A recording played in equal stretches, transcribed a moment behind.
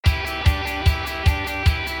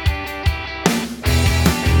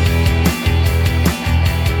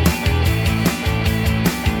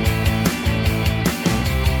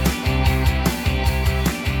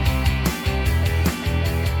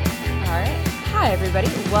Hi, everybody.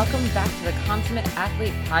 Welcome back to the Consummate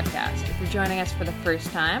Athlete Podcast. If you're joining us for the first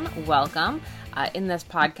time, welcome. In this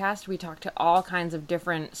podcast, we talk to all kinds of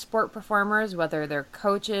different sport performers, whether they're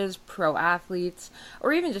coaches, pro athletes,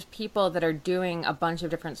 or even just people that are doing a bunch of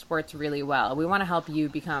different sports really well. We want to help you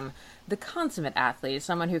become the consummate athlete,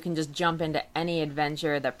 someone who can just jump into any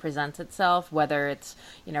adventure that presents itself, whether it's,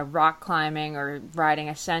 rock climbing or riding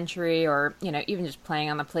a century or, even just playing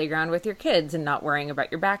on the playground with your kids and not worrying about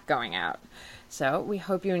your back going out. So we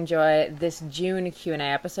hope you enjoy this June Q&A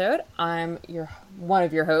episode. I'm one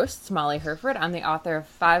of your hosts, Molly Herford. I'm the author of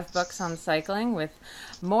 5 books on cycling with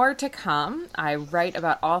more to come. I write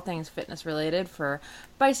about all things fitness related for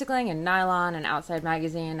Bicycling and Nylon and Outside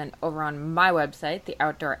Magazine and over on my website, The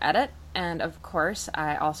Outdoor Edit. And of course,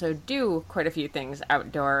 I also do quite a few things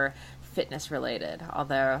outdoor fitness related,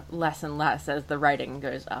 although less and less as the writing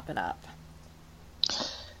goes up and up.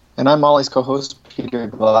 And I'm Molly's co-host, Peter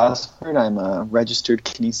Glassford. I'm a registered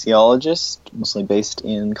kinesiologist, mostly based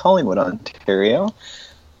in Collingwood, Ontario.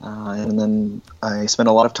 And then I spend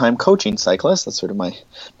a lot of time coaching cyclists. That's sort of my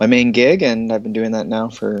main gig, and I've been doing that now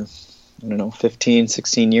for, 15,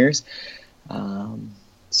 16 years.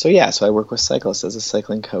 So I work with cyclists as a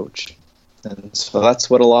cycling coach. And so that's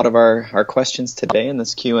what a lot of our questions today in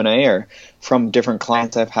this Q&A are from different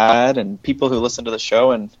clients I've had and people who listen to the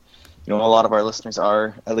show. And a lot of our listeners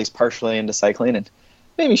are at least partially into cycling and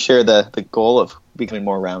maybe share the goal of becoming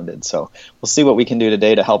more rounded. So we'll see what we can do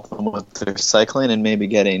today to help them with their cycling and maybe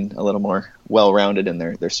getting a little more well-rounded in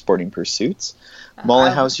their sporting pursuits.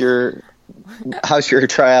 Molly, how's your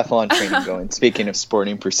triathlon training going? Speaking of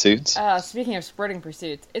sporting pursuits. Speaking of sporting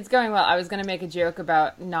pursuits, it's going well. I was going to make a joke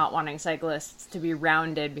about not wanting cyclists to be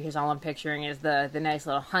rounded because all I'm picturing is the nice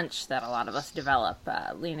little hunch that a lot of us develop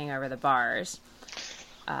leaning over the bars.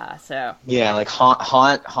 Like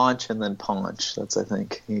haunch and then paunch. That's, I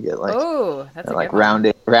think you get that's a like good one.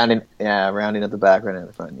 rounding at the back, rounding at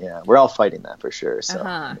the front. Yeah, we're all fighting that for sure. So.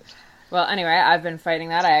 Well, anyway, I've been fighting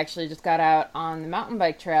that. I actually just got out on the mountain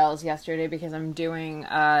bike trails yesterday because I'm doing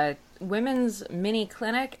a women's mini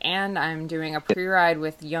clinic and I'm doing a pre-ride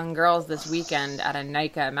with young girls this weekend at a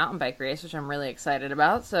NICA mountain bike race, which I'm really excited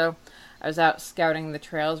about. So I was out scouting the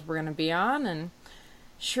trails we're going to be on and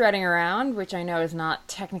shredding around, which I know is not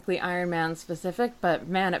technically Ironman specific, but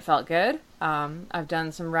man, it felt good. I've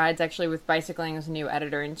done some rides actually with Bicycling's new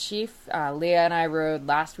editor-in-chief. Leah and I rode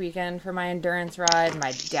last weekend for my endurance ride.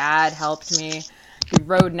 My dad helped me. He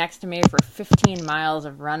rode next to me for 15 miles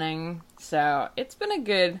of running. So it's been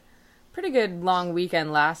a pretty good long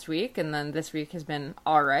weekend last week, and then this week has been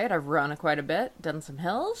all right. I've run quite a bit, done some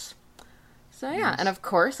hills. So yeah, and of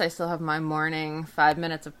course I still have my morning 5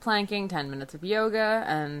 minutes of planking, 10 minutes of yoga,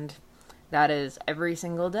 and that is every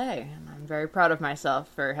single day. And I'm very proud of myself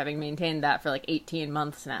for having maintained that for like 18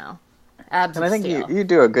 months now. Abs and I think you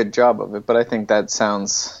do a good job of it, but I think that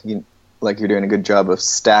sounds like you're doing a good job of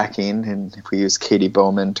stacking. And if we use Katie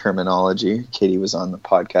Bowman terminology, Katie was on the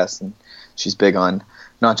podcast and she's big on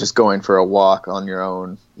not just going for a walk on your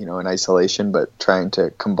own, in isolation, but trying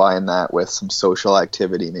to combine that with some social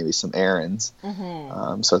activity, maybe some errands.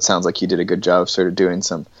 Mm-hmm. So it sounds like you did a good job of sort of doing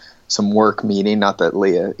some work meeting. Not that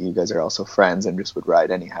Leah, you guys are also friends and just would ride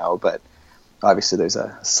anyhow, but obviously there's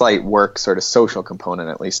a slight work sort of social component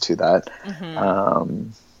at least to that. Mm-hmm.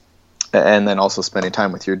 And then also spending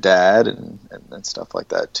time with your dad and stuff like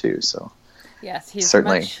that too. So. Yes, he's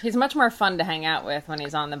certainly he's much more fun to hang out with when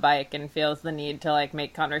he's on the bike and feels the need to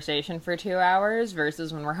make conversation for 2 hours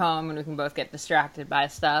versus when we're home and we can both get distracted by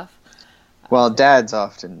stuff. Well, dads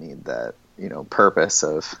often need that, purpose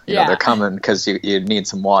of, they're coming because you need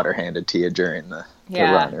some water handed to you during the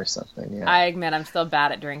run or something. Yeah. I admit I'm still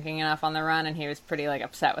bad at drinking enough on the run, and he was pretty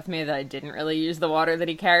upset with me that I didn't really use the water that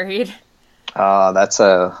he carried. I've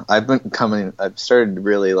started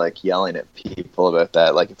really yelling at people about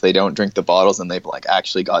that. If they don't drink the bottles and they've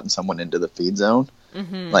actually gotten someone into the feed zone,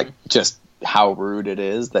 mm-hmm. Just how rude it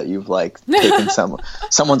is that you've taken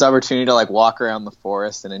someone's opportunity to walk around the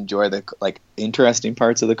forest and enjoy the interesting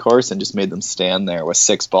parts of the course and just made them stand there with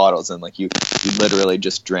 6 bottles and you literally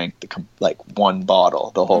just drank the one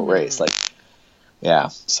bottle the whole mm-hmm. race.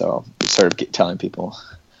 So sort of telling people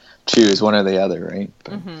choose one or the other, right?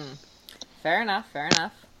 But, mm-hmm. Fair enough.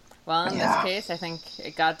 Well, in this case, I think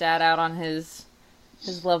it got Dad out on his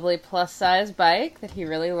lovely plus-size bike that he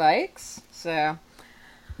really likes. So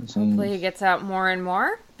hopefully he gets out more and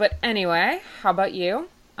more. But anyway, how about you?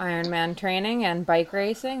 Ironman training and bike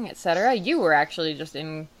racing, etc. You were actually just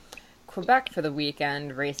in Quebec for the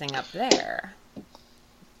weekend racing up there.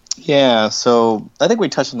 Yeah, so I think we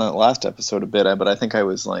touched on that last episode a bit, but I think I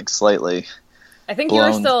was slightly I think you were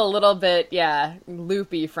blown. still a little bit,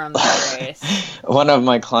 loopy from the race. One of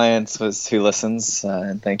my clients who listens,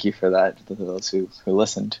 and thank you for that, to those who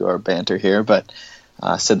listen to our banter here, but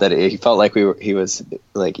said that he felt like he was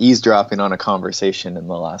like eavesdropping on a conversation in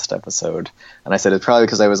the last episode. And I said it's probably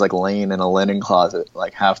because I was like laying in a linen closet,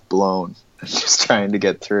 like half blown, just trying to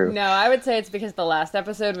get through. No, I would say it's because the last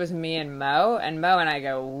episode was me and Mo and I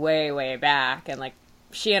go way, way back, and like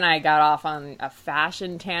she and I got off on a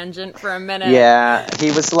fashion tangent for a minute. Yeah,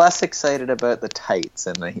 he was less excited about the tights,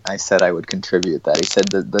 and I said I would contribute that. He said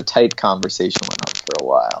the tight conversation went on for a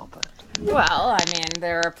while. But... Well, I mean,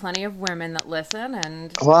 there are plenty of women that listen,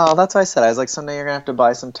 and... Well, that's what I said. I was like, someday you're going to have to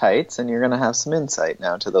buy some tights, and you're going to have some insight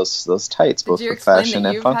now to those tights, both for fashion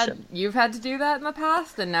and function. You've had to do that in the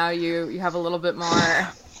past, and now you have a little bit more...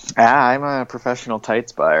 I'm a professional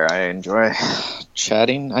tights buyer. I enjoy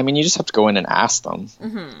chatting. I mean, you just have to go in and ask them.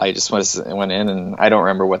 Mm-hmm. I just went in, and I don't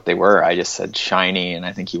remember what they were. I just said shiny, and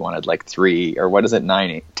I think he wanted like 3, or what is it,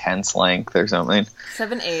 9/10 length or something.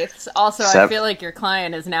 7/8. Also, I feel like your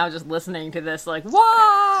client is now just listening to this like,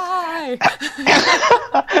 why?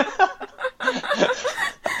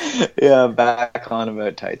 Yeah, back on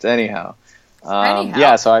about tights. Anyhow.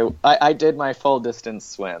 Yeah, so I did my full distance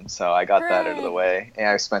swim, so I got that out of the way. And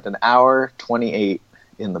I spent an hour 28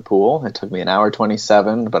 in the pool. It took me an hour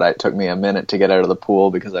 27, but it took me a minute to get out of the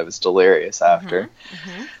pool because I was delirious after.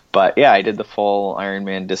 Mm-hmm. But yeah, I did the full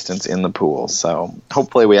Ironman distance in the pool. So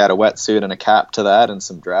hopefully we had a wetsuit and a cap to that, and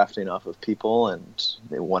some drafting off of people, and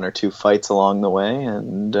 1 or 2 fights along the way,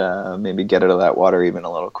 and maybe get out of that water even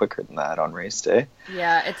a little quicker than that on race day.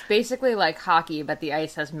 Yeah, it's basically like hockey, but the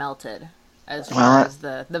ice has melted. As far as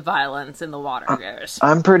the violence in the water goes.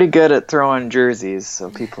 I'm pretty good at throwing jerseys, so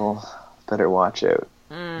people better watch out.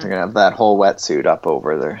 They're going to have that whole wetsuit up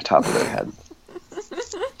over their top of their head.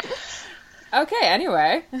 Okay,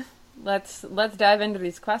 anyway, let's dive into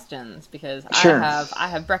these questions, because sure. I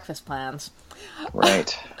have breakfast plans.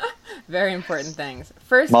 Right. Very important things.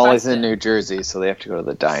 First Molly's question. in New Jersey, so they have to go to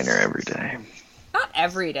the diner every day. Not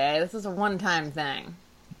every day. This is a one-time thing.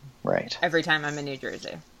 Right. Every time I'm in New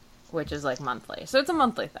Jersey. Which is like monthly. So it's a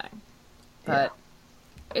monthly thing. But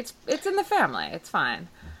it's in the family. It's fine.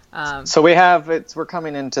 So we're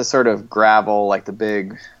coming into sort of gravel, like the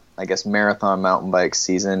big, I guess, marathon mountain bike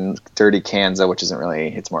season. Dirty Kansas, which isn't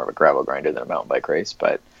really, it's more of a gravel grinder than a mountain bike race,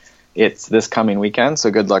 but it's this coming weekend. So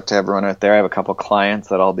good luck to everyone out there. I have a couple clients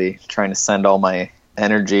that I'll be trying to send all my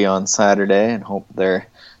energy on Saturday and hope their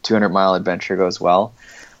 200-mile adventure goes well.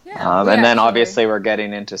 Yeah, and then obviously we're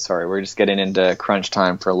just getting into crunch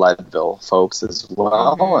time for Leadville folks as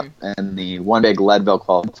well. Mm-hmm. And the one big Leadville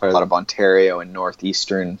qualifier a lot of Ontario and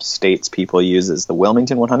northeastern states people use is the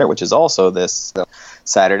Wilmington 100, which is also this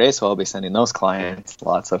Saturday. So I'll be sending those clients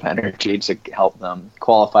lots of energy to help them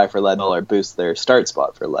qualify for Leadville or boost their start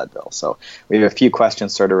spot for Leadville. So we have a few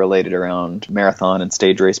questions sort of related around marathon and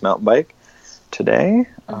stage race mountain bike today.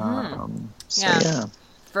 Mm-hmm. Yeah.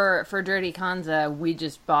 For Dirty Kanza, we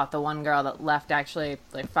just bought the one girl that left actually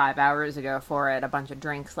like 5 hours ago for it, a bunch of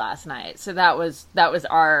drinks last night. So that was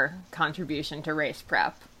our contribution to race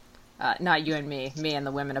prep. Not you and me and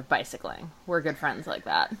the women of bicycling. We're good friends like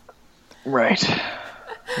that. Right.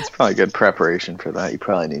 It's probably good preparation for that. You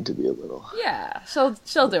probably need to be a little... Yeah,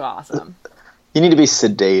 she'll do awesome. You need to be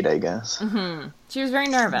sedate, I guess. Mm-hmm. She was very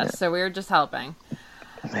nervous, so we were just helping.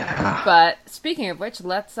 Yeah. But speaking of which,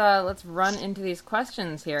 let's run into these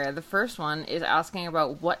questions here. The first one is asking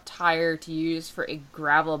about what tire to use for a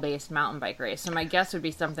gravel-based mountain bike race. So my guess would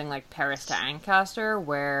be something like Paris to Ancaster,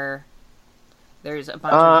 where there's a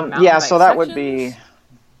bunch of mountain bike so that sections. Would be...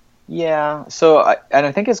 Yeah, so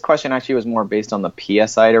I think his question actually was more based on the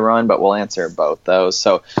PSI to run, but we'll answer both those.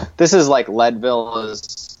 So this is like Leadville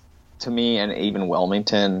is... to me, and even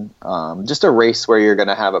Wilmington, just a race where you're going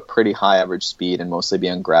to have a pretty high average speed and mostly be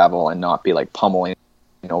on gravel and not be like pummeling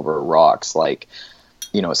over rocks, like,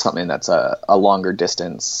 something that's a longer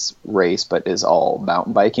distance race, but is all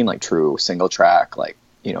mountain biking, like true single track, like,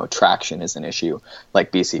 traction is an issue,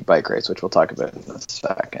 like BC Bike Race, which we'll talk about in a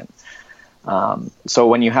second. So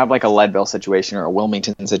when you have like a Leadville situation or a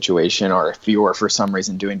Wilmington situation, or if you were for some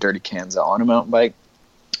reason doing Dirty Kansas on a mountain bike,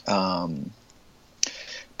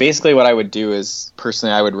 basically what I would do is,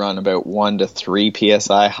 personally, I would run about 1 to 3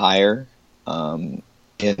 PSI higher in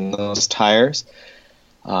those tires.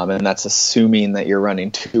 And that's assuming that you're running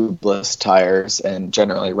tubeless tires, and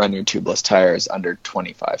generally run your tubeless tires under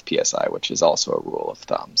 25 PSI, which is also a rule of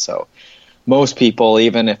thumb. So most people,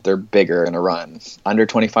 even if they're bigger in a run, under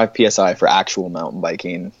 25 PSI for actual mountain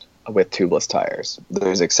biking with tubeless tires.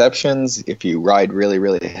 There's exceptions. If you ride really,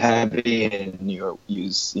 really heavy and you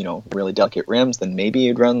use, really delicate rims, then maybe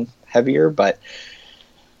you'd run heavier. But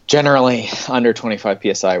Generally under 25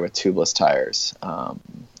 PSI with tubeless tires,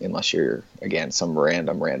 unless you're, again, some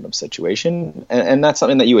random situation. And that's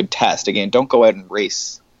something that you would test. Again, don't go out and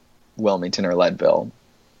race Wilmington or Leadville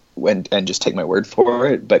and just take my word for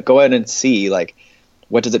it, but go out and see, like,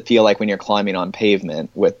 what does it feel like when you're climbing on pavement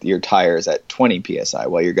with your tires at 20 PSI?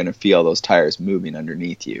 Well, you're going to feel those tires moving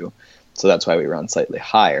underneath you. So that's why we run slightly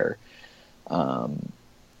higher. And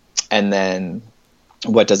then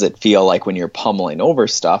what does it feel like when you're pummeling over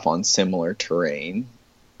stuff on similar terrain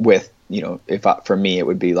with, for me, it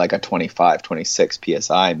would be like a 25, 26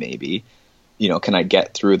 PSI maybe. Can I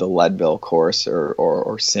get through the Leadville course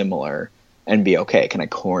or similar and be okay? Can I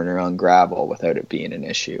corner on gravel without it being an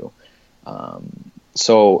issue?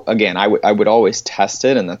 So again, I would always test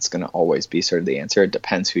it, and that's going to always be sort of the answer. It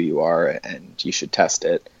depends who you are, and you should test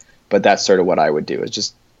it. But that's sort of what I would do, is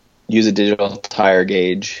just use a digital tire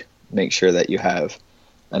gauge, make sure that you have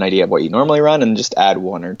an idea of what you normally run, and just add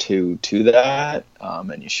one or two to that,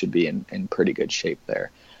 and you should be in pretty good shape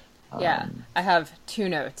there. Yeah, I have two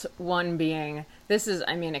notes. One being,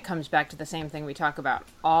 it comes back to the same thing we talk about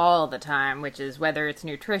all the time, which is whether it's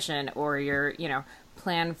nutrition or your,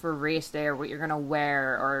 plan for race day or what you're going to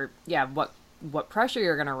wear or, what pressure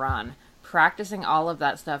you're going to run. Practicing all of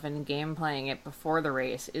that stuff and game playing it before the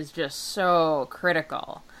race is just so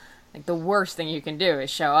critical. Like, the worst thing you can do is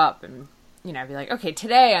show up and, be like, okay,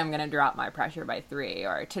 today I'm going to drop my pressure by 3,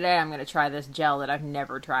 or today I'm going to try this gel that I've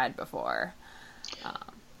never tried before.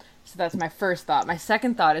 So that's my first thought. My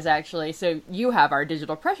second thought is actually, so you have our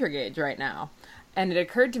digital pressure gauge right now. And it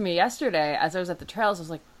occurred to me yesterday as I was at the trails, I was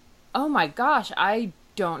like, oh my gosh, I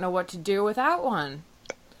don't know what to do without one.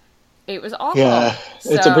 It was awful. Yeah,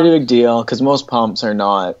 it's a pretty big deal because most pumps are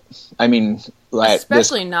not,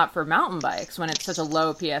 especially not for mountain bikes when it's such a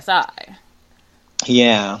low PSI.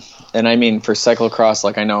 Yeah, and for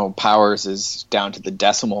cyclocross, I know Powers is down to the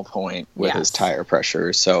decimal point with his tire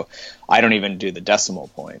pressure, so I don't even do the decimal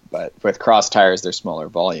point. But with cross tires, they're smaller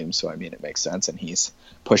volumes, so it makes sense, and he's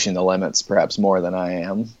pushing the limits perhaps more than I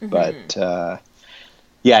am. Mm-hmm. But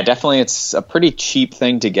definitely, it's a pretty cheap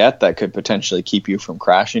thing to get that could potentially keep you from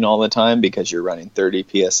crashing all the time because you're running 30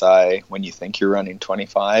 PSI when you think you're running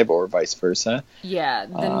 25, or vice versa. Yeah,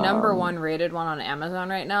 the number one rated one on Amazon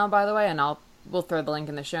right now, by the way, and we'll throw the link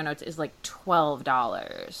in the show notes, is like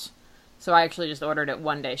 $12. So I actually just ordered it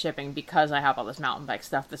 1-day shipping because I have all this mountain bike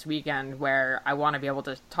stuff this weekend where I want to be able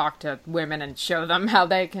to talk to women and show them how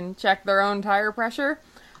they can check their own tire pressure.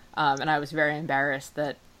 And I was very embarrassed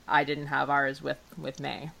that I didn't have ours with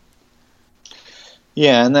me.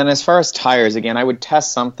 Yeah, and then as far as tires, again, I would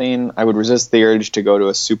test something. I would resist the urge to go to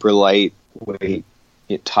a super lightweight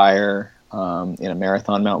tire in a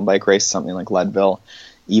marathon mountain bike race, something like Leadville.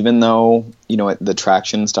 Even though, the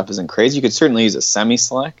traction stuff isn't crazy, you could certainly use a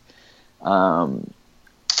semi-slick. But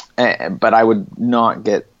I would not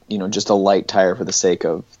get, just a light tire for the sake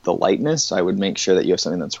of the lightness. I would make sure that you have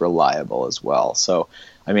something that's reliable as well. So,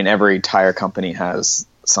 every tire company has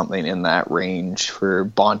something in that range. For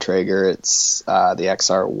Bontrager, it's the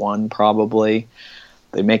XR1 probably.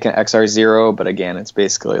 They make an XR0, but again, it's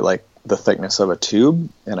basically like the thickness of a tube.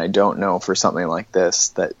 And I don't know for something like this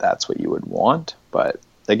that's what you would want. But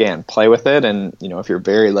again, play with it. And, if you're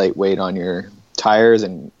very lightweight on your tires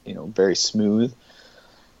and, very smooth,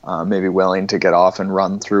 maybe willing to get off and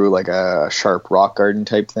run through like a sharp rock garden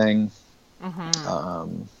type thing.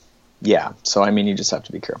 Mm-hmm. So you just have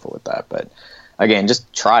to be careful with that. But again,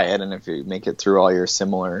 just try it, and if you make it through all your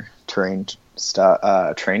similar terrain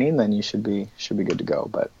training, then you should be good to go.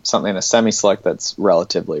 But something, a semi-slick that's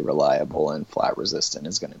relatively reliable and flat resistant,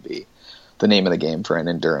 is going to be the name of the game for an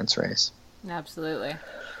endurance race. Absolutely.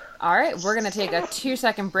 All right, we're going to take a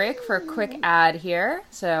 2-second break for a quick ad here.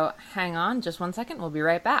 So hang on just 1 second. We'll be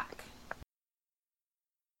right back.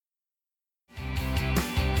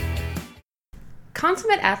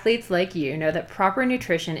 Consummate athletes like you know that proper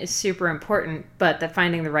nutrition is super important, but that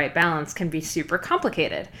finding the right balance can be super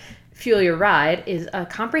complicated. Fuel Your Ride is a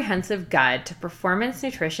comprehensive guide to performance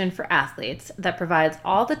nutrition for athletes that provides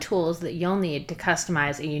all the tools that you'll need to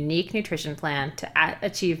customize a unique nutrition plan to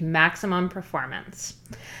achieve maximum performance.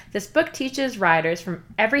 This book teaches riders from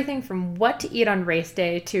everything from what to eat on race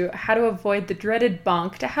day to how to avoid the dreaded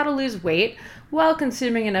bunk to how to lose weight while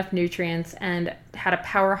consuming enough nutrients and how to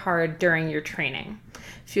power hard during your training.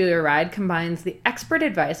 Fuel Your Ride combines the expert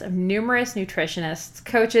advice of numerous nutritionists,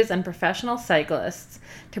 coaches, and professional cyclists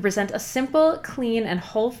to present a simple, clean, and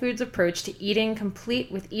whole foods approach to eating, complete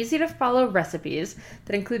with easy-to-follow recipes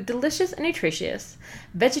that include delicious and nutritious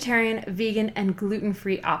vegetarian, vegan, and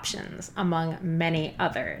gluten-free options, among many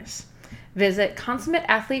others. Visit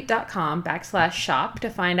consummateathlete.com/shop to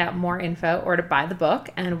find out more info or to buy the book,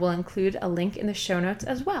 and we'll include a link in the show notes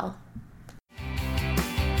as well.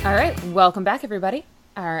 All right, welcome back, everybody.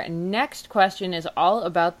 Our next question is all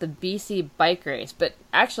about the BC bike race, but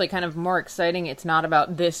actually kind of more exciting. It's not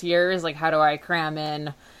about this year's, like how do I cram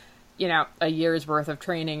in, a year's worth of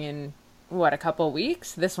training in, a couple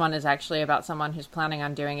weeks? This one is actually about someone who's planning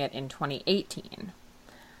on doing it in 2018.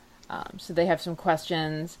 So they have some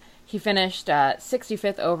questions. He finished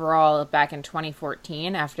 65th overall back in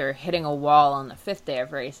 2014 after hitting a wall on the 5th day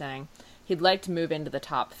of racing. He'd like to move into the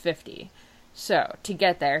top 50. So to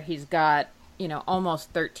get there, he's got,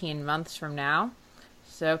 almost 13 months from now.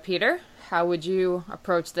 So Peter, how would you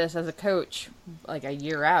approach this as a coach, like a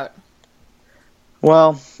year out?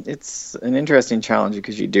 Well, it's an interesting challenge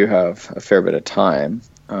because you do have a fair bit of time.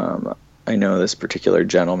 I know this particular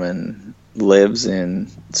gentleman lives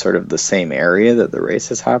in sort of the same area that the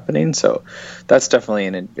race is happening, so that's definitely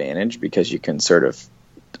an advantage because you can sort of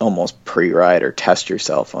almost pre-ride or test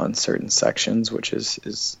yourself on certain sections, which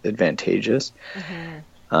is advantageous.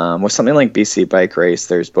 Mm-hmm. With something like BC Bike Race,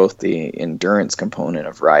 there's both the endurance component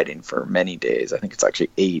of riding for many days. I think it's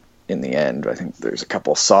actually 8 in the end. I think there's a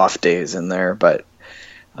couple soft days in there, but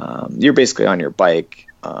you're basically on your bike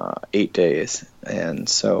 8 days, and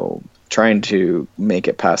so trying to make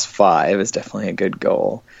it past 5 is definitely a good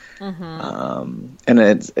goal. Mm-hmm. And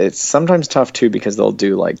it's sometimes tough too because they'll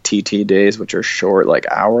do like TT days, which are short, like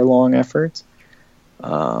hour-long efforts.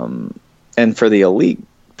 And for the elite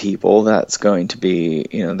people, that's going to be,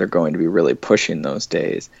 they're going to be really pushing those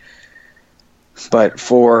days. But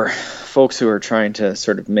for folks who are trying to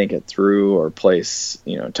sort of make it through or place,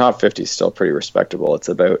 top 50 is still pretty respectable. It's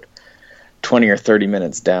about 20 or 30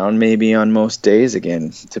 minutes down maybe on most days,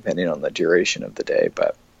 again, depending on the duration of the day.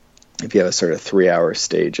 But if you have a sort of 3-hour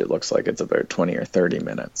stage, it looks like it's about 20 or 30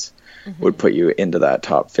 minutes would put you into that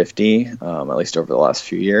top 50, at least over the last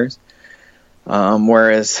few years.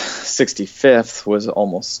 Whereas 65th was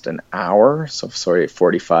almost an hour, so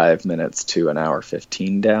 45 minutes to an hour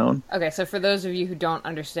 15 down. Okay, so for those of you who don't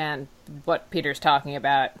understand what Peter's talking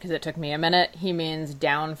about, because it took me a minute, he means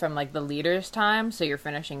down from like the leader's time, so you're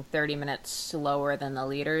finishing 30 minutes slower than the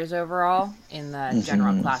leaders overall in the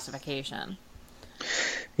general classification.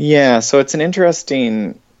 Yeah, so it's an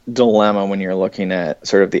interesting dilemma when you're looking at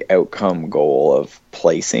sort of the outcome goal of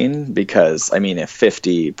placing, because, if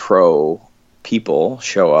 50 pro people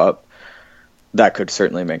show up, that could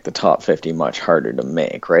certainly make the top 50 much harder to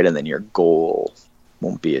make, right? And then your goal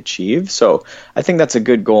won't be achieved. So I think that's a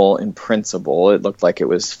good goal in principle. It looked like it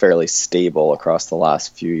was fairly stable across the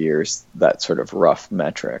last few years, that sort of rough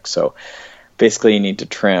metric. So basically you need to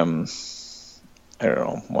trim,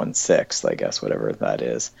 1/6, I guess, whatever that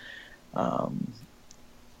is,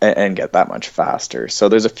 and get that much faster. So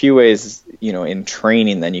there's a few ways, in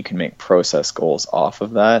training, then you can make process goals off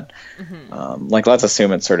of that. Mm-hmm. Like let's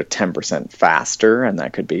assume it's sort of 10% faster, and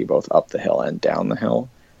that could be both up the hill and down the hill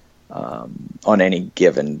on any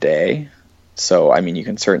given day. So, you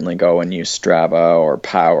can certainly go and use Strava or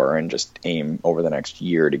Power and just aim over the next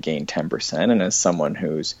year to gain 10%. And as someone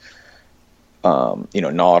who's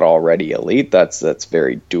not already elite, that's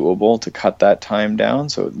very doable to cut that time down.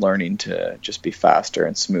 So learning to just be faster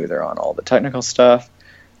and smoother on all the technical stuff.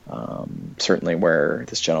 Certainly where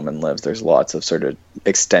this gentleman lives, there's lots of sort of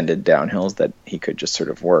extended downhills that he could just sort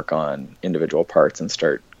of work on individual parts and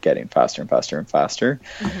start getting faster and faster and faster.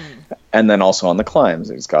 Mm-hmm. And then also on the climbs,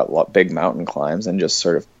 he's got big mountain climbs, and just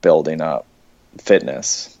sort of building up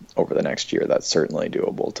fitness over the next year. That's certainly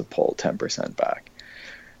doable to pull 10% back.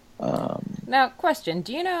 Now, question,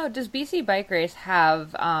 does BC Bike Race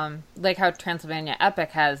have, like how Transylvania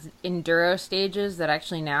Epic has enduro stages that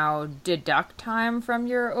actually now deduct time from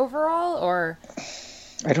your overall, or?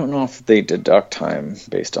 I don't know if they deduct time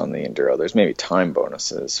based on the enduro. There's maybe time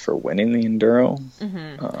bonuses for winning the enduro.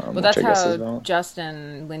 Mm-hmm. Well, that's how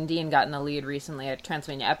Justin Lindeen got in the lead recently at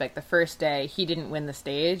Transylvania Epic. The first day, he didn't win the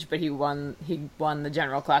stage, but he won the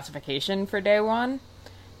general classification for day one,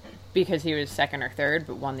 because he was second or third,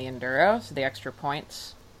 but won the enduro, so the extra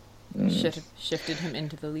points shifted him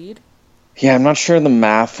into the lead. Yeah, I'm not sure the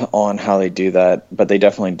math on how they do that, but they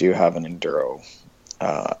definitely do have an enduro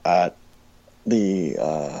at the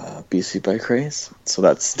BC Bike Race. So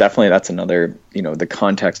that's another, the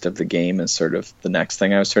context of the game is sort of the next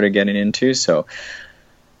thing I was sort of getting into. So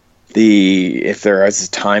if there is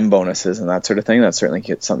time bonuses and that sort of thing, that's certainly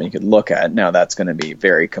something you could look at. Now that's going to be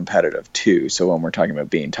very competitive too. So when we're talking about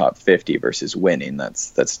being top 50 versus winning,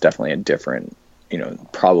 that's definitely a different,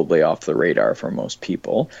 probably off the radar for most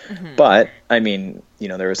people. Mm-hmm. But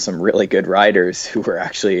there was some really good riders who were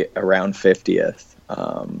actually around 50th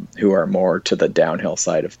who are more to the downhill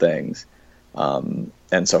side of things.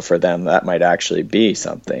 And so for them, that might actually be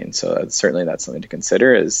something. So that's something to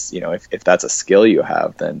consider is, if that's a skill you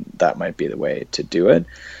have, then that might be the way to do it.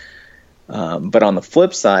 But on the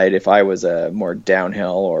flip side, if I was a more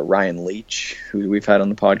downhill, or Ryan Leach, who we've had on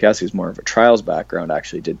the podcast, who's more of a trials background,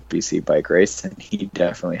 actually did BC bike race, and he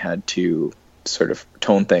definitely had to sort of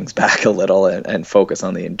tone things back a little and focus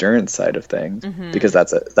on the endurance side of things, because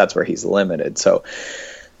that's where he's limited. So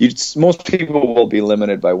most people will be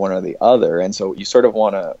limited by one or the other, and so you sort of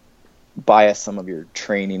want to bias some of your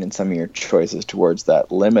training and some of your choices towards that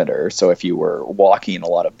limiter. So if you were walking a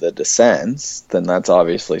lot of the descents, then that's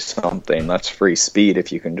obviously something that's free speed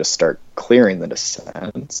if you can just start clearing the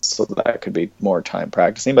descents. So that could be more time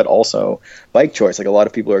practicing, but also bike choice. Like a lot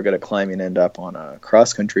of people who are good at climbing end up on a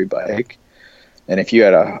cross-country bike. And if you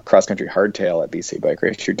had a cross-country hardtail at BC Bike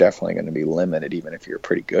Race, you're definitely going to be limited, even if you're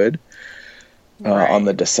pretty good. On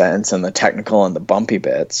the descents and the technical and the bumpy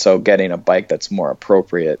bits. So getting a bike that's more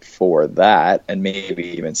appropriate for that, and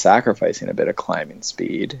maybe even sacrificing a bit of climbing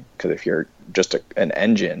speed, because if you're just an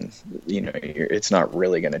engine, it's not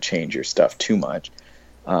really going to change your stuff too much.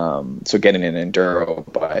 So getting an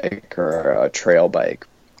enduro bike or a trail bike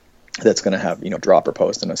that's going to have, dropper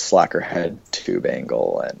post and a slacker head tube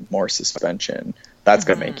angle and more suspension, that's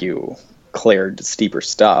going to make you cleared steeper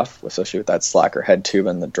stuff, especially with that slacker head tube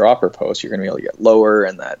and the dropper post. You're going to be able to get lower,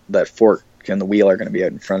 and that fork and the wheel are going to be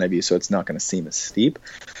out in front of you, so it's not going to seem as steep.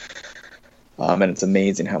 And it's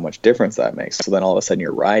amazing how much difference that makes. So then all of a sudden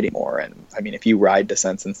you're riding more. And I mean, if you ride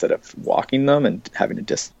descents instead of walking them and having to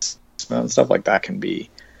dismount and stuff, like that can be,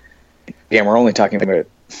 again, we're only talking about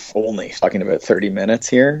 30 minutes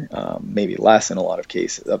here, maybe less in a lot of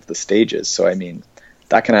cases of the stages. So I mean,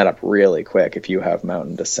 that can add up really quick if you have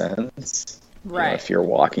mountain descents. Right. If you're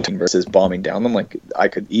walking versus bombing down them, like I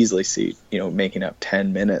could easily see, making up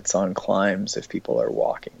 10 minutes on climbs if people are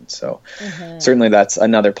walking. So certainly that's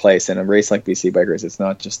another place in a race like BC Bike Race. It's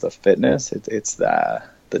not just the fitness, it's the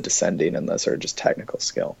descending and the sort of just technical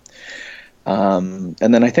skill. And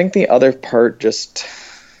then I think the other part just,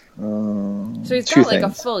 so he's got like a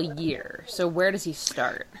full year. So where does he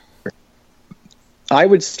start? I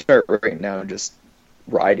would start right now just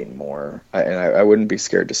riding more, and I wouldn't be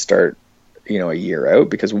scared to start a year out,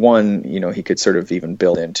 because one, he could sort of even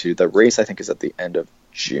build into the race. I think is at the end of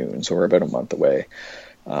June, so we're about a month away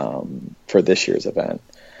for this year's event.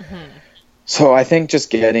 So I think just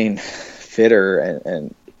getting fitter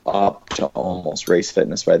and up to almost race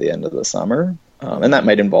fitness by the end of the summer, and that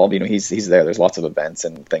might involve, he's there, there's lots of events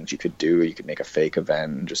and things you could do. You could make a fake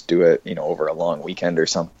event and just do it over a long weekend or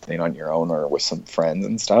something on your own or with some friends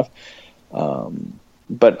and stuff.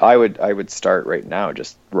 But I would start right now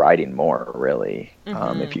just riding more, really,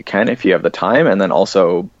 if you can, if you have the time, and then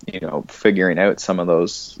also, figuring out some of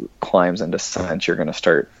those climbs and descents you're going to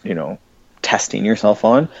start, testing yourself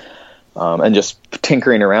on, and just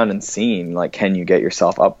tinkering around and seeing, like, can you get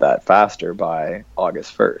yourself up that faster by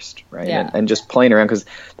August 1st, right? Yeah. And just playing around, because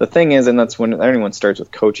the thing is, and that's when anyone starts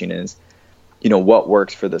with coaching, is what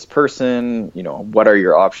works for this person, what are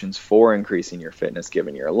your options for increasing your fitness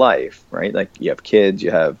given your life, right? Like you have kids,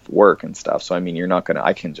 you have work and stuff. So, I mean,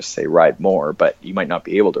 I can just say ride more, but you might not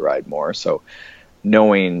be able to ride more. So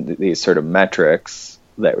knowing these sort of metrics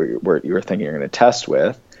that you're thinking you're going to test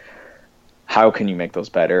with, how can you make those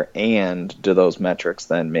better? And do those metrics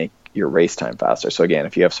then make your race time faster? So again,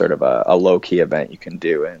 if you have sort of a low key event you can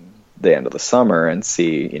do in the end of the summer and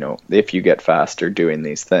see, if you get faster doing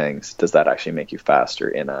these things, does that actually make you faster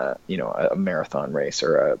in a marathon race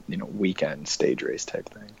or a, weekend stage race type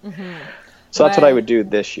thing. So that's what I would do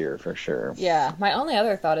this year for sure. Yeah. My only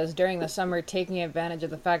other thought is during the summer, taking advantage of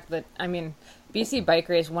the fact that, I mean, BC Bike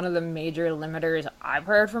Race, one of the major limiters I've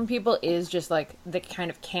heard from people is just like the kind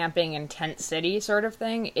of camping in tent city sort of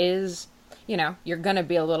thing is, you're going to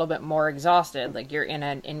be a little bit more exhausted. Like you're in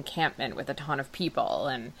an encampment with a ton of people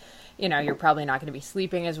and, you're probably not going to be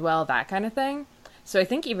sleeping as well, that kind of thing. So I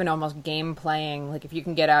think even almost game playing, like if you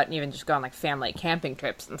can get out and even just go on like family camping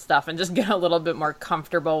trips and stuff and just get a little bit more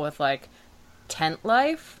comfortable with like tent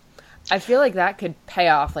life, I feel like that could pay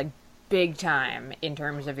off like big time in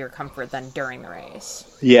terms of your comfort then during the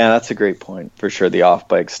race. Yeah, that's a great point for sure. The off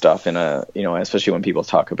bike stuff especially when people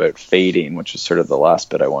talk about fading, which is sort of the last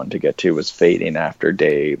bit I wanted to get to, was fading after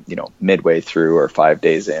day, midway through or 5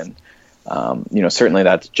 days in. Certainly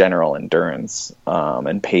that's general endurance,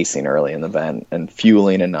 and pacing early in the event and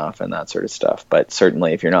fueling enough and that sort of stuff. But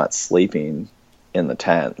certainly if you're not sleeping in the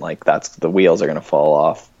tent, like the wheels are going to fall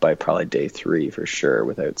off by probably day 3 for sure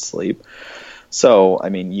without sleep. So, I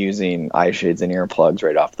mean, using eye shades and earplugs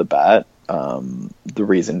right off the bat, The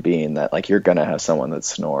reason being that like you're gonna have someone that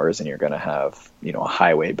snores, and you're gonna have, you know, a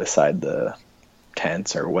highway beside the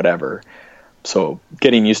tents or whatever. So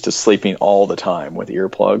getting used to sleeping all the time with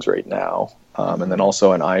earplugs right now, and then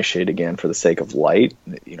also an eye shade again for the sake of light.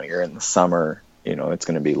 You know, you're in the summer, you know, it's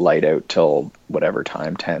going to be light out till whatever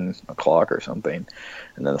time, 10 o'clock or something,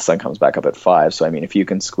 and then the sun comes back up at 5. So I mean, if you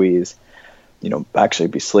can squeeze, you know, actually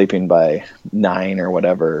be sleeping by 9 or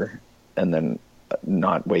whatever, and then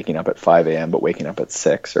not waking up at 5 a.m. but waking up at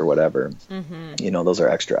 6 or whatever, you know, those are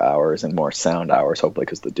extra hours and more sound hours, hopefully,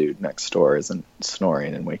 because the dude next door isn't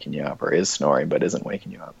snoring and waking you up, or is snoring but isn't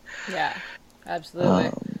waking you up. Yeah,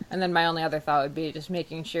 absolutely. And then my only other thought would be just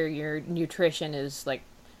making sure your nutrition is like,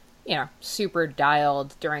 you know, super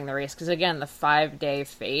dialed during the race, because again, the 5-day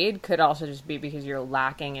fade could also just be because you're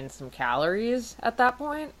lacking in some calories at that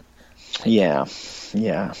point. Yeah,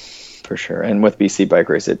 for sure. And with BC Bike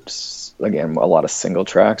Race, it's, again, a lot of single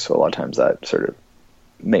tracks, so a lot of times that sort of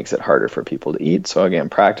makes it harder for people to eat. So again,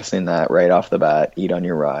 practicing that right off the bat, eat on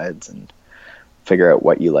your rides and figure out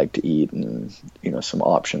what you like to eat, and, you know, some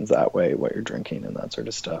options that way, what you're drinking and that sort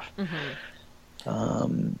of stuff.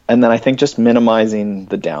 And then I think just minimizing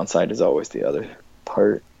the downside is always the other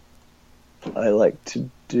part I like to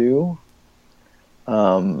do.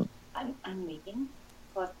 I'm waiting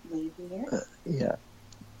for you here. Yeah.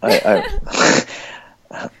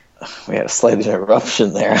 We had a slight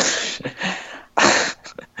interruption there.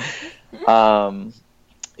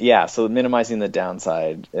 Yeah, so minimizing the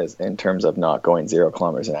downside is in terms of not going 0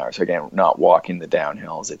 kilometers an hour. So again, not walking the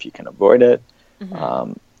downhills if you can avoid it.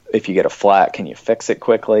 If you get a flat, can you fix it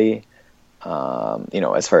quickly? You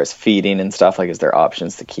know, as far as feeding and stuff, like, is there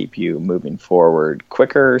options to keep you moving forward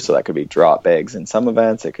quicker? So that could be drop bags in some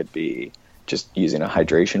events. It could be just using a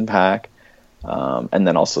hydration pack. And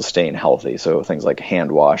then also staying healthy. So things like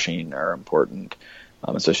hand washing are important,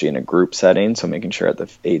 especially in a group setting. So making sure at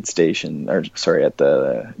the aid station, at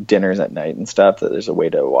the dinners at night and stuff, that there's a way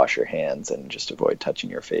to wash your hands and just avoid touching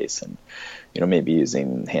your face, and, you know, maybe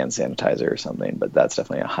using hand sanitizer or something, but that's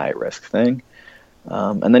definitely a high risk thing.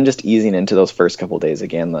 And then just easing into those first couple of days.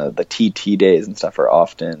 Again, the TT days and stuff are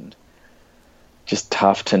often just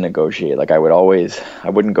tough to negotiate. Like, I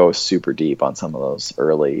wouldn't go super deep on some of those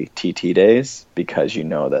early TT days, because you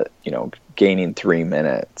know that, you know, gaining 3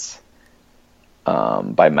 minutes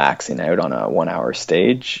by maxing out on a 1 hour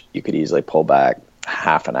stage, you could easily pull back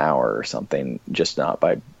half an hour or something, just not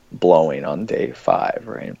by blowing on day 5,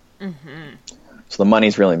 right? So the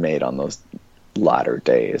money's really made on those latter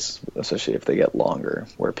days, especially if they get longer,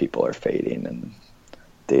 where people are fading and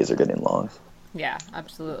days are getting long. Yeah,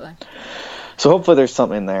 absolutely. So hopefully there's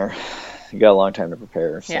something there. You got a long time to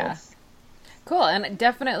prepare. So. Yeah. Cool. And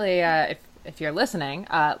definitely, if you're listening,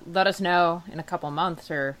 let us know in a couple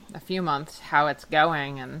months or a few months how it's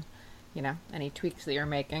going, and, you know, any tweaks that you're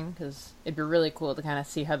making, because it'd be really cool to kind of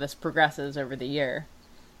see how this progresses over the year.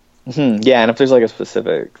 Yeah, and if there's like a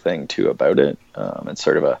specific thing too about it, it's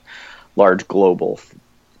sort of a large global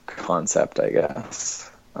concept, I guess.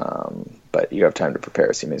 But you have time to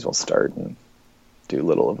prepare, so you may as well start and do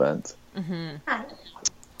little events.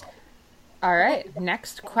 All right,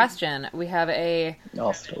 next question. We have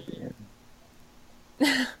I'll still be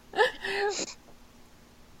here.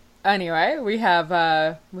 Anyway, we have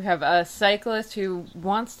a cyclist who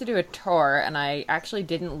wants to do a tour, and I actually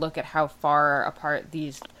didn't look at how far apart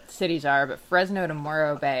these cities are, but Fresno to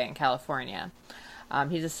Morro Bay in California.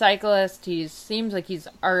 He's a cyclist. He seems like he's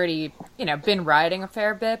already, you know, been riding a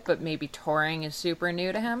fair bit, but maybe touring is super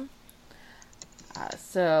new to him.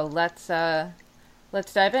 So let's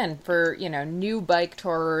dive in for, you know, new bike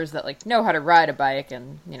tourers that, like, know how to ride a bike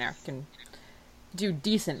and, you know, can do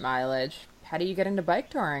decent mileage. How do you get into bike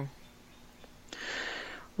touring?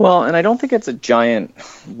 Well, and I don't think it's a giant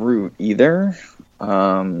route either.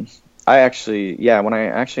 When I actually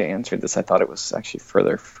answered this, I thought it was actually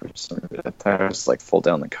further for some reason. I thought it was like full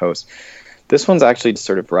down the coast. This one's actually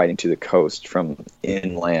sort of riding to the coast from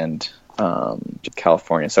inland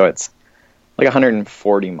California. So it's like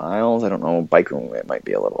 140 miles. I don't know. Bike room, it might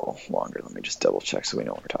be a little longer. Let me just double check so we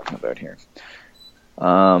know what we're talking about here.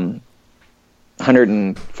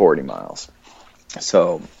 140 miles.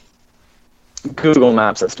 So Google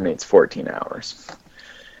Maps estimates 14 hours.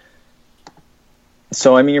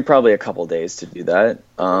 So, I mean, you're probably a couple days to do that.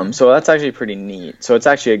 So that's actually pretty neat. So it's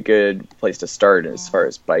actually a good place to start as far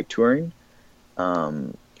as bike touring.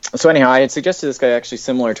 So anyhow, I had suggested this guy actually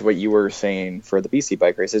similar to what you were saying for the BC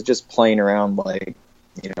bike race, is just playing around, like,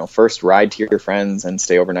 you know, first ride to your friends and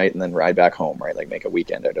stay overnight and then ride back home, right? Like, make a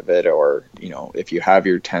weekend out of it. Or, you know, if you have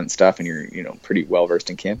your tent stuff and you're, you know, pretty well versed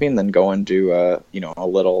in camping, then go and do a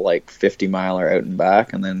little like 50 miler out and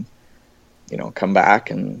back, and then come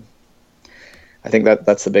back. And I think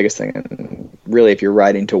that's the biggest thing. And really, if you're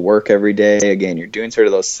riding to work every day, again, you're doing sort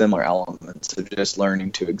of those similar elements of just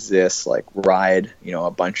learning to exist, like ride,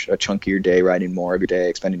 a chunk of your day, riding more of your day,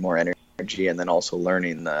 expending more energy, and then also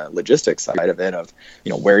learning the logistics side of it of,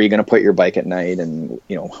 where are you going to put your bike at night, and,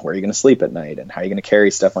 where are you going to sleep at night, and how are you going to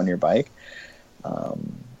carry stuff on your bike.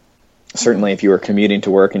 Certainly if you were commuting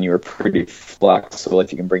to work and you were pretty flexible,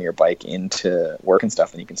 if you can bring your bike into work and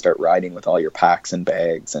stuff, then you can start riding with all your packs and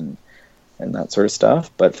bags and that sort of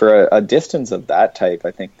stuff. But for a distance of that type,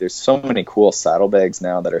 I think there's so many cool saddlebags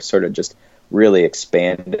now that are sort of just really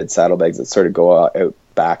expanded saddlebags that sort of go out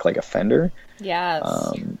back like a fender. Yes.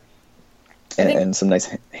 And some nice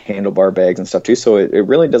handlebar bags and stuff too. So it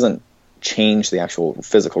really doesn't change the actual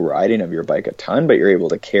physical riding of your bike a ton, but you're able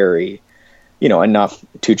to carry, enough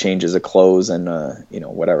 2 changes of clothes and,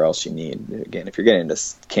 whatever else you need. Again, if you're getting into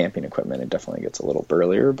camping equipment, it definitely gets a little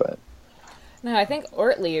burlier, but... No, I think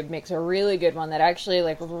Ortlieb makes a really good one that actually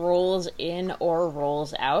rolls in or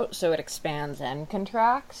rolls out, so it expands and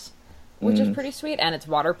contracts, which is pretty sweet, and it's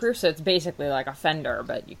waterproof, so it's basically like a fender,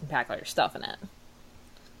 but you can pack all your stuff in it.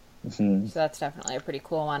 Mm-hmm. So that's definitely a pretty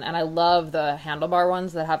cool one, and I love the handlebar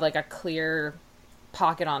ones that have a clear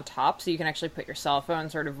pocket on top, so you can actually put your cell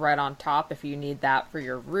phone sort of right on top if you need that for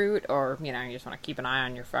your route, or you just want to keep an eye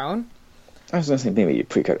on your phone. I was going to say maybe you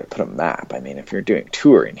could put a map. I mean, if you're doing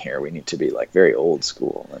touring here, we need to be very old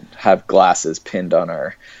school and have glasses pinned on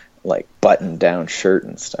our button-down shirt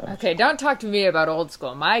and stuff. Okay, don't talk to me about old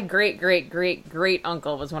school. My great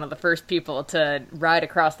uncle was one of the first people to ride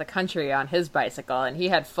across the country on his bicycle, and he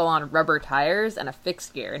had full-on rubber tires and a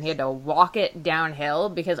fixed gear, and he had to walk it downhill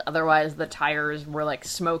because otherwise the tires were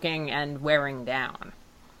smoking and wearing down.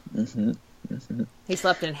 Mm-hmm. Mm-hmm. He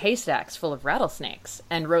slept in haystacks full of rattlesnakes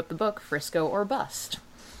and wrote the book Frisco or Bust.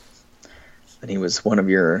 And he was one of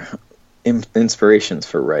your inspirations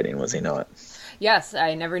for writing, was he not? Yes,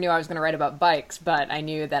 I never knew I was going to write about bikes, but I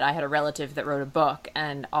knew that I had a relative that wrote a book,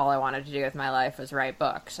 and all I wanted to do with my life was write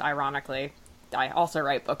books. Ironically, I also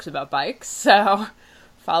write books about bikes, so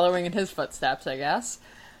following in his footsteps, I guess.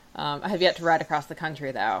 I have yet to ride across the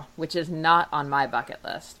country, though, which is not on my bucket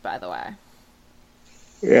list, by the way.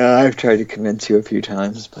 Yeah, I've tried to convince you a few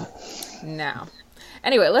times, but... No.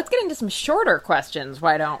 Anyway, let's get into some shorter questions,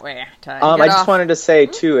 why don't we? I just wanted to say,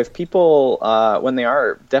 too, if people, when they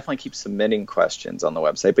are, definitely keep submitting questions on the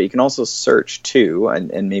website, but you can also search, too,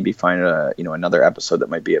 and maybe find another episode that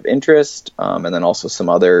might be of interest, and then also some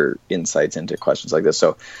other insights into questions like this.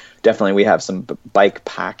 So definitely we have some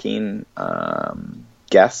BikePacking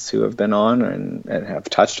guests who have been on and have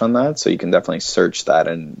touched on that, so you can definitely search that,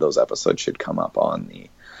 and those episodes should come up on the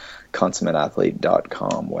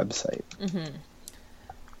consummateathlete.com website. Mm-hmm.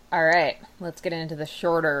 All right, let's get into the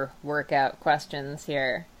shorter workout questions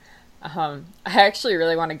here. I actually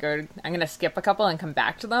really want to I'm going to skip a couple and come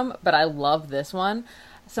back to them, but I love this one.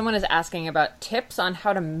 Someone is asking about tips on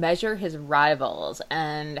how to measure his rivals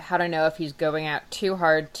and how to know if he's going out too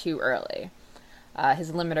hard too early.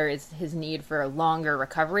 His limiter is his need for longer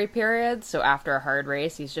recovery periods, so after a hard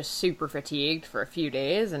race, he's just super fatigued for a few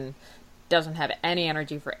days and doesn't have any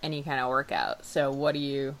energy for any kind of workout. So what do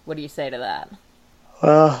you say to that?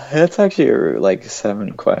 Well, it's actually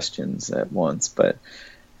 7 questions at once, but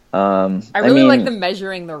I really like the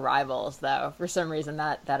measuring the rivals, though. For some reason,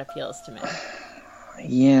 that appeals to me.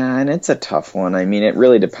 Yeah, and it's a tough one. I mean, it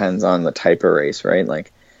really depends on the type of race, right?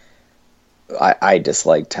 I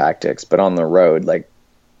dislike tactics, but on the road,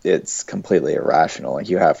 it's completely irrational.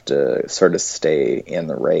 You have to sort of stay in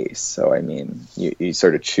the race. So, I mean, you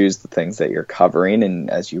sort of choose the things that you're covering, and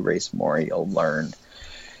as you race more, you'll learn,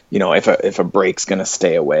 if a brake's going to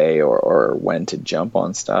stay away or when to jump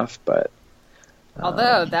on stuff. But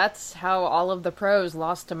although that's how all of the pros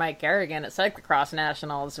lost to Mike Garrigan at Cyclocross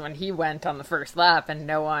Nationals when he went on the first lap, and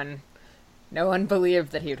no one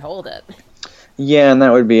believed that he'd hold it. Yeah, and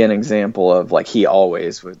that would be an example of he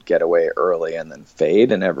always would get away early and then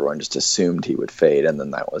fade, and everyone just assumed he would fade, and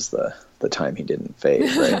then that was the time he didn't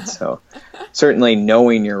fade, right? So certainly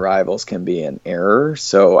knowing your rivals can be an error.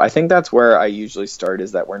 So I think that's where I usually start,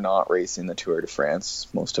 is that we're not racing the Tour de France,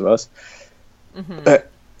 most of us. Mm-hmm.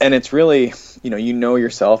 And it's really, you know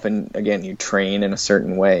yourself, and again, you train in a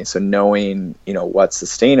certain way. So knowing, what's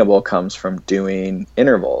sustainable comes from doing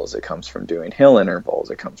intervals. It comes from doing hill intervals.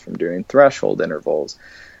 It comes from doing threshold intervals.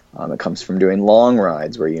 It comes from doing long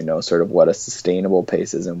rides where sort of what a sustainable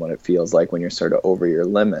pace is and what it feels like when you're sort of over your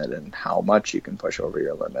limit and how much you can push over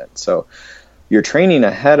your limit. So your training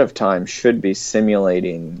ahead of time should be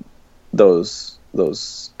simulating those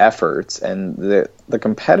efforts, and the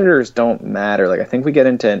competitors don't matter. I think we get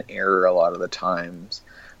into an error a lot of the times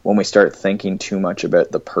when we start thinking too much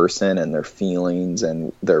about the person and their feelings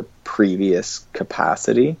and their previous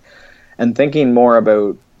capacity, and thinking more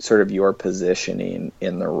about sort of your positioning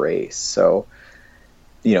in the race. So,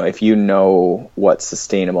 if you know what's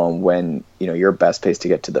sustainable and when, your best pace to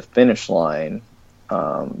get to the finish line,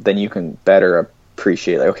 then you can better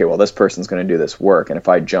appreciate, like, okay, well, this person's going to do this work, and if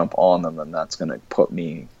I jump on them, then that's going to put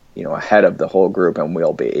me, ahead of the whole group, and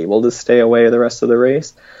we'll be able to stay away the rest of the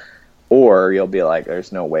race. Or you'll be like,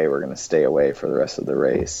 there's no way we're going to stay away for the rest of the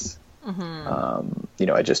race.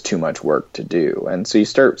 It's just too much work to do. And so you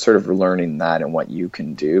start sort of learning that and what you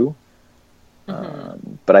can do.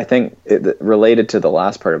 But I think related to the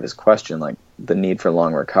last part of his question, like the need for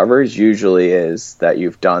long recoveries usually is that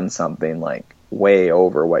you've done something like way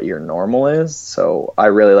over what your normal is. So I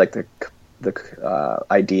really like the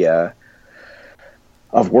idea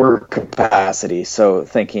of work capacity. So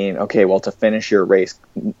thinking, okay, well, to finish your race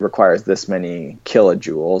requires this many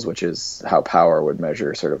kilojoules, which is how power would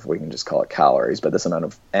measure sort of, we can just call it calories, but this amount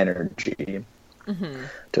of energy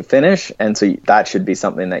to finish. And so that should be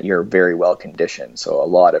something that you're very well conditioned. So a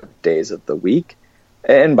lot of days of the week,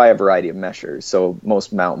 and by a variety of measures. So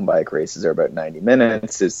most mountain bike races are about 90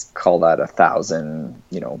 minutes. Is call that 1,000,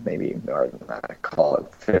 maybe, or call it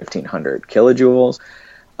 1,500 kilojoules.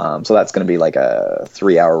 So that's going to be like a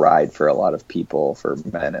 3-hour ride for a lot of people, for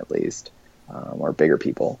men at least, or bigger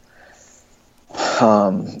people.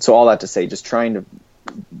 So all that to say, just trying to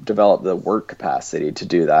develop the work capacity to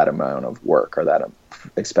do that amount of work, or that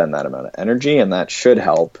expend that amount of energy, and that should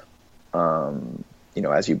help.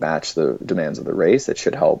 As you match the demands of the race, it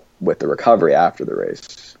should help with the recovery after the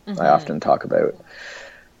race. I often talk about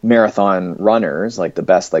marathon runners, like the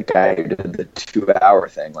best, like guy who did the 2-hour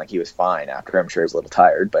thing, like he was fine after. I'm sure he was a little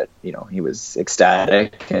tired, but he was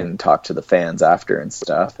ecstatic and talked to the fans after and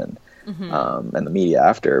stuff, and the media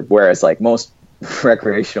after. Whereas like most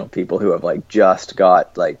recreational people who have like just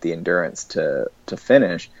got like the endurance to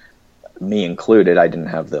finish, me included, I didn't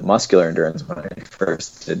have the muscular endurance when I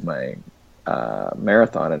first did my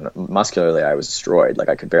marathon, and muscularly I was destroyed. Like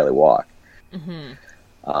I could barely walk.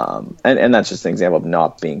 And that's just an example of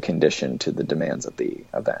not being conditioned to the demands of the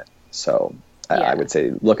event. So I would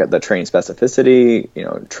say look at the training specificity,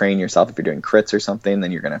 train yourself. If you're doing crits or something,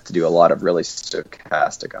 then you're going to have to do a lot of really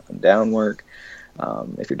stochastic up and down work.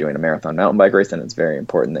 If you're doing a marathon mountain bike race, then it's very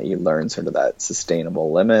important that you learn sort of that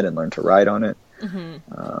sustainable limit and learn to ride on it.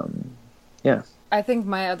 I think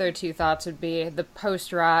my other two thoughts would be the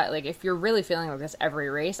post-ride, like if you're really feeling like this every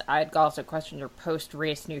race, I'd also question your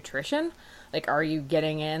post-race nutrition. Like, are you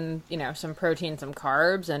getting in, some protein, some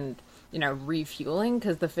carbs, and, refueling?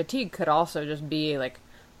 Because the fatigue could also just be like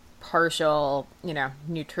partial,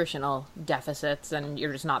 nutritional deficits, and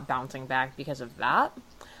you're just not bouncing back because of that.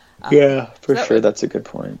 For sure. That's a good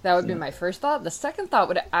point. That would be my first thought. The second thought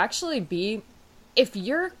would actually be, if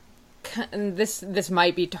you're, and this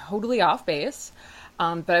might be totally off base,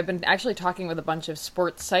 but I've been actually talking with a bunch of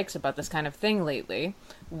sports psychs about this kind of thing lately,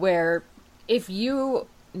 where if you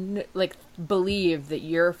believe that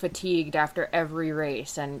you're fatigued after every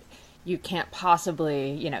race and you can't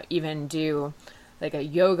possibly, even do like a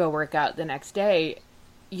yoga workout the next day,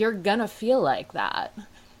 you're gonna feel like that,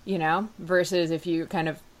 versus if you kind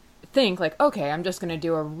of think like, okay, I'm just going to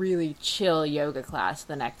do a really chill yoga class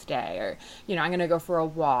the next day, or, I'm going to go for a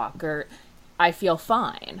walk, or I feel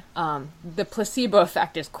fine. The placebo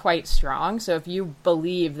effect is quite strong. So if you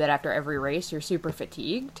believe that after every race you're super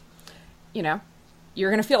fatigued, you're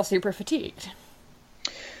going to feel super fatigued.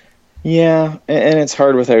 Yeah, and it's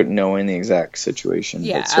hard without knowing the exact situation.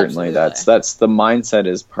 Yeah, but certainly that's the mindset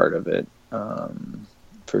is part of it.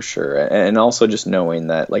 For sure. And also just knowing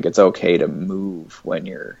that like it's okay to move when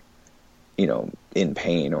you're in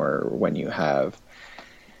pain, or when you have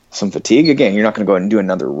some fatigue. Again, you're not going to go and do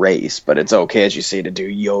another race, but it's okay, as you say, to do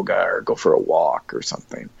yoga or go for a walk or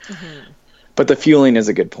something. But the fueling is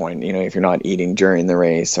a good point. If you're not eating during the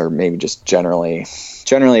race, or maybe just generally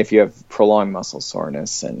if you have prolonged muscle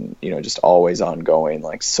soreness and, just always ongoing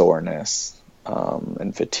like soreness,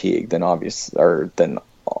 and fatigue, then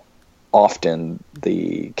often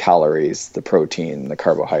the calories, the protein, the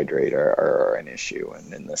carbohydrate are an issue.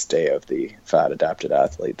 And in this day of the fat adapted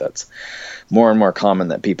athlete, that's more and more common,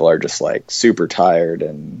 that people are just like super tired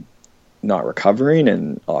and not recovering.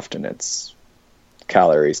 And often it's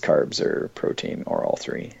calories, carbs, or protein, or all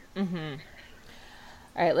three. All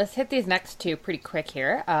right, let's hit these next two pretty quick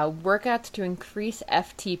here. Workouts to increase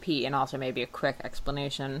FTP, and also maybe a quick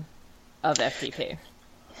explanation of FTP.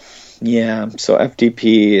 Yeah, so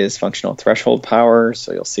FTP is functional threshold power,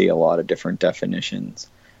 so you'll see a lot of different definitions.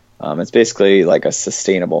 It's basically like a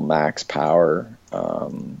sustainable max power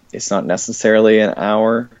It's not necessarily an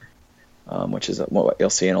hour, which is what you'll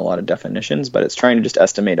see in a lot of definitions, but it's trying to just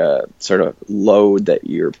estimate a sort of load that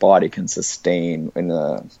your body can sustain in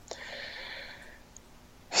a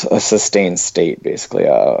sustained state, basically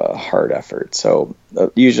a hard effort. So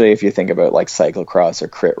usually if you think about like cyclocross or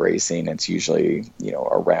crit racing, it's usually,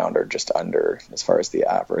 around or just under as far as the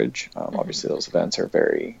average. Obviously those events are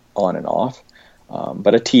very on and off.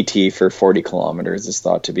 But a TT for 40 kilometers is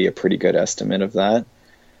thought to be a pretty good estimate of that.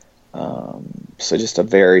 So just a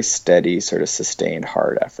very steady sort of sustained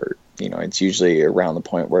hard effort. It's usually around the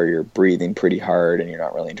point where you're breathing pretty hard and you're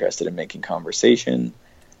not really interested in making conversation.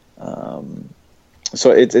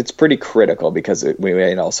 So it's pretty critical because we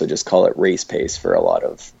might also just call it race pace for a lot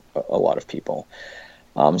of people.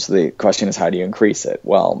 So the question is, how do you increase it?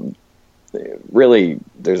 Well, really,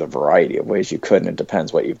 there's a variety of ways you could, and it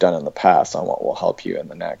depends what you've done in the past on what will help you in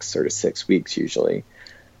the next sort of 6 weeks usually.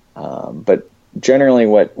 But generally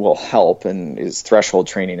what will help and is threshold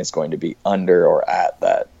training is going to be under or at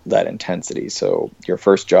that intensity. So your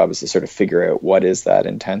first job is to sort of figure out what is that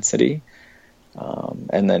intensity,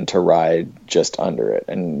 and then to ride just under it.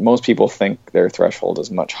 And most people think their threshold is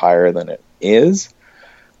much higher than it is.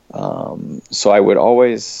 So I would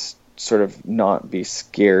always sort of not be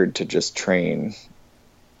scared to just train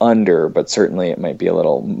under, but certainly it might be a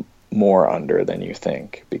little more under than you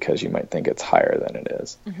think, because you might think it's higher than it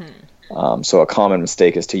is. Mm-hmm. So a common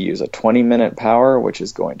mistake is to use a 20-minute power, which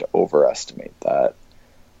is going to overestimate that.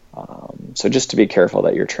 So just to be careful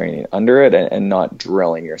that you're training under it and not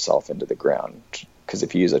drilling yourself into the ground. Because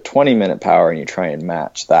if you use a 20-minute power and you try and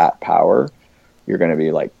match that power, you're going to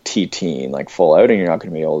be like TTing, like full out, and you're not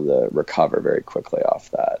going to be able to recover very quickly off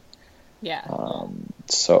that. Yeah.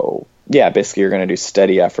 So yeah, basically you're going to do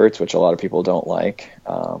steady efforts, which a lot of people don't like.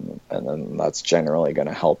 And then that's generally going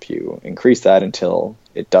to help you increase that until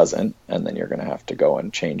it doesn't. And then you're going to have to go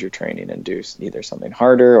and change your training and do either something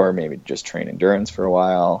harder or maybe just train endurance for a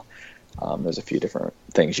while. There's a few different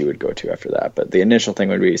things you would go to after that. But the initial thing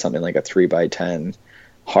would be something like a 3x10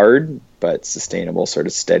 hard, but sustainable, sort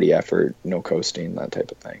of steady effort, no coasting, that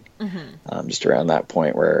type of thing. Mm-hmm. Just around that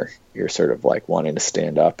point where you're sort of like wanting to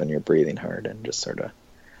stand up and you're breathing hard and just sort of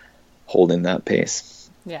holding that pace.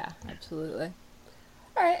 Yeah, absolutely.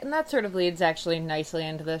 All right, and that sort of leads actually nicely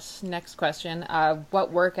into this next question.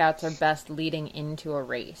 What workouts are best leading into a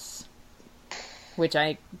race? Which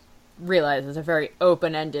I realize is a very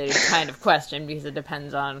open-ended kind of question because it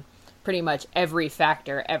depends on pretty much every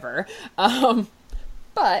factor ever.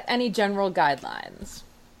 But any general guidelines?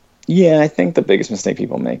 Yeah, I think the biggest mistake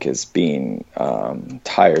people make is being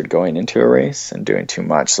tired going into a race and doing too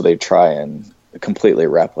much. So they try and completely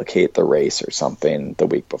replicate the race or something the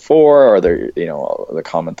week before, or the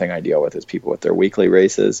common thing I deal with is people with their weekly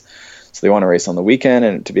races. So they want to race on the weekend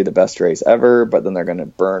and to be the best race ever, but then they're going to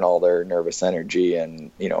burn all their nervous energy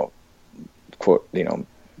and,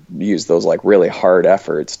 use those like really hard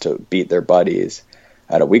efforts to beat their buddies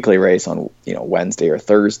at a weekly race on, Wednesday or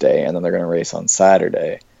Thursday, and then they're going to race on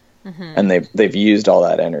Saturday. Mm-hmm. And they've used all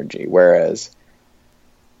that energy. Whereas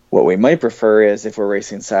what we might prefer is if we're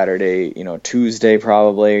racing Saturday, Tuesday,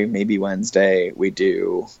 probably, maybe Wednesday, we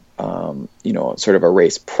do, sort of a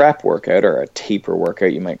race prep workout or a taper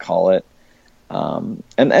workout, you might call it. And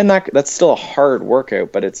that's still a hard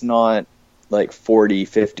workout, but it's not like 40,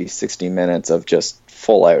 50, 60 minutes of just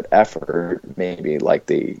full out effort, maybe like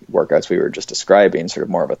the workouts we were just describing, sort of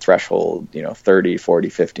more of a threshold, 30, 40,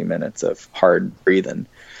 50 minutes of hard breathing.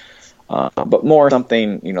 But more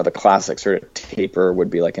something, the classic sort of taper would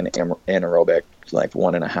be like an anaerobic, like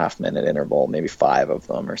 1.5 minute interval, maybe 5 of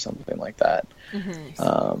them or something like that.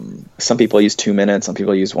 Mm-hmm. Some people use 2 minutes, some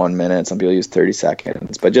people use 1 minute, some people use 30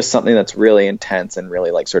 seconds, but just something that's really intense and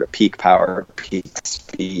really like sort of peak power, peak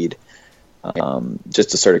speed,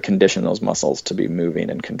 just to sort of condition those muscles to be moving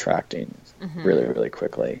and contracting really, really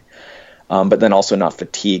quickly. But then also not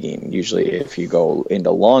fatiguing. Usually if you go into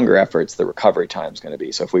longer efforts, the recovery time is going to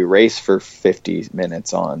be. So if we race for 50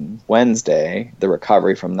 minutes on Wednesday, the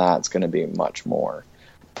recovery from that's going to be much more.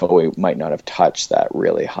 But we might not have touched that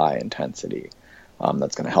really high intensity.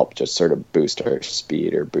 That's going to help just sort of boost our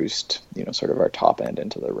speed or boost, sort of our top end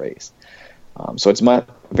into the race. So it's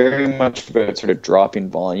very much about sort of dropping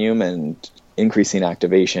volume and increasing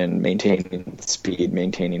activation, maintaining speed,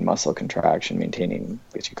 maintaining muscle contraction, maintaining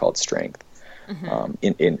what you call strength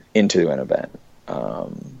into an event.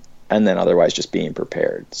 And then otherwise just being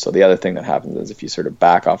prepared. So the other thing that happens is if you sort of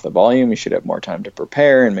back off the volume, you should have more time to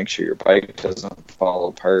prepare and make sure your bike doesn't fall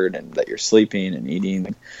apart and that you're sleeping and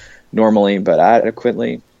eating normally but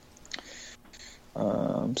adequately.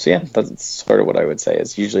 So yeah, that's sort of what I would say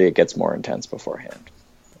is usually it gets more intense beforehand.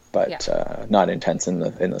 but not intense in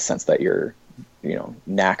the sense that you're,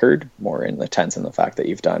 knackered, more in the tense in the fact that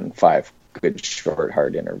you've done 5 good short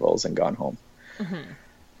hard intervals and gone home.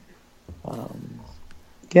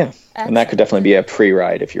 Yeah. Excellent. And that could definitely be a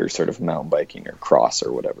pre-ride if you're sort of mountain biking or cross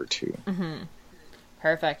or whatever too.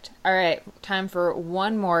 Perfect. All right, time for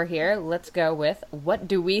one more here. Let's go with, what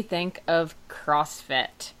do we think of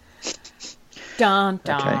CrossFit? Dun,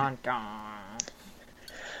 dun, dun.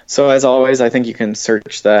 So as always, I think you can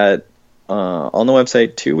search that on the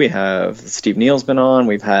website too. We have Steve Neal's been on.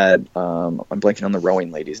 We've had, I'm blanking on the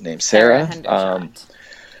rowing lady's name, Sarah.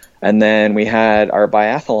 And then we had our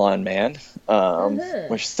biathlon man,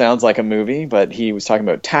 which sounds like a movie, but he was talking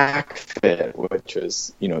about TacFit, which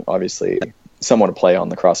is, obviously somewhat a play on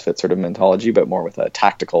the CrossFit sort of mentology, but more with a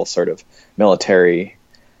tactical sort of military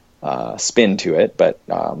spin to it. But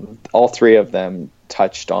all 3 of them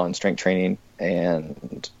touched on strength training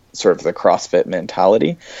and sort of the CrossFit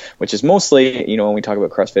mentality, which is mostly, when we talk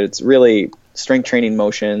about CrossFit, it's really strength training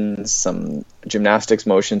motions, some gymnastics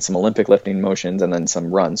motions, some Olympic lifting motions, and then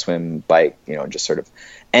some run, swim, bike, just sort of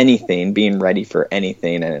anything, being ready for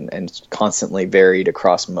anything and constantly varied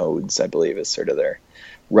across modes, I believe is sort of their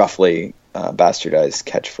roughly bastardized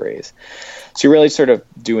catchphrase. So you're really sort of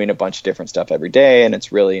doing a bunch of different stuff every day, and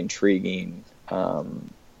it's really intriguing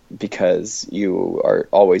because you are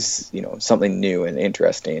always, something new and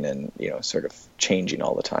interesting and, sort of changing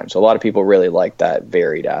all the time. So a lot of people really like that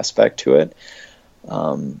varied aspect to it.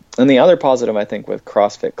 And the other positive, I think, with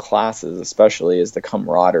CrossFit classes especially is the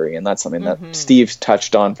camaraderie. And that's something that Steve's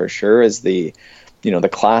touched on for sure, is the, the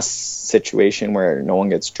class situation where no one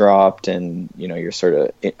gets dropped and, you're sort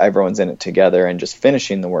of, everyone's in it together, and just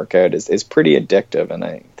finishing the workout is pretty addictive. And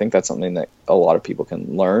I think that's something that a lot of people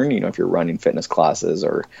can learn, if you're running fitness classes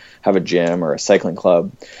or have a gym or a cycling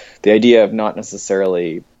club. The idea of not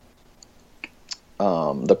necessarily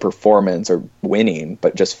the performance or winning,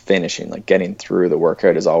 but just finishing, like getting through the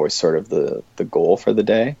workout is always sort of the goal for the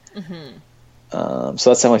day. So that's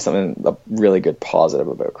definitely something, a really good positive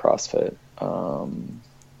about CrossFit.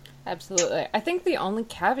 Absolutely. I think the only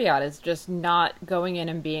caveat is just not going in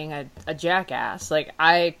and being a jackass. Like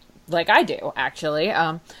I do, actually.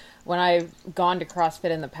 When I've gone to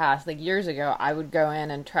CrossFit in the past, like years ago, I would go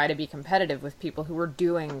in and try to be competitive with people who were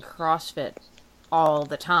doing CrossFit all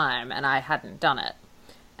the time, and I hadn't done it.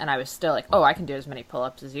 And I was still like, oh, I can do as many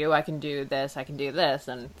pull-ups as you, I can do this,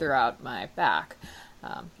 and threw out my back.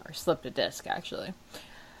 Or slipped a disc, actually.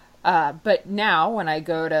 But now when I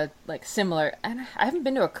go to like similar, and I haven't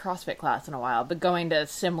been to a CrossFit class in a while, but going to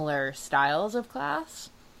similar styles of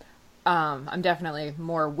class, I'm definitely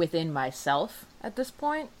more within myself at this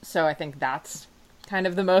point. So I think that's kind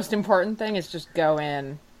of the most important thing, is just go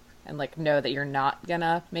in and like know that you're not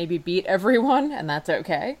gonna maybe beat everyone, and that's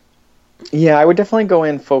okay. Yeah, I would definitely go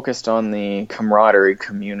in focused on the camaraderie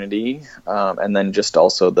community, and then just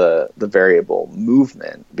also the variable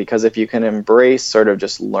movement. Because if you can embrace sort of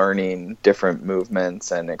just learning different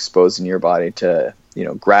movements and exposing your body to,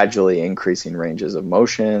 gradually increasing ranges of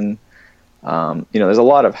motion, there's a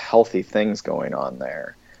lot of healthy things going on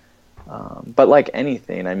there. But like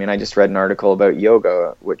anything, I mean, I just read an article about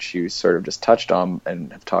yoga, which you sort of just touched on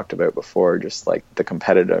and have talked about before, just like the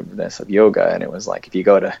competitiveness of yoga. And it was like, if you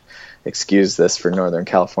go to, excuse this for Northern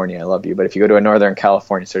California, I love you, but if you go to a Northern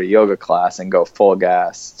California sort of yoga class and go full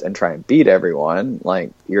gas and try and beat everyone,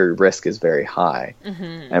 like your risk is very high.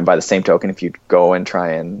 And by the same token, if you go and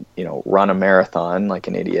try and, run a marathon like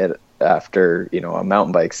an idiot after, a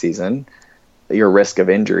mountain bike season, your risk of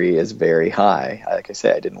injury is very high. Like I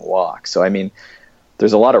say, I didn't walk. So, I mean,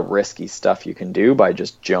 there's a lot of risky stuff you can do by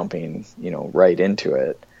just jumping, right into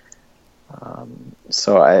it.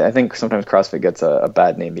 So I think sometimes CrossFit gets a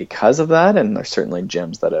bad name because of that. And there's certainly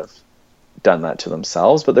gyms that have done that to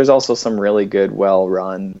themselves, but there's also some really good,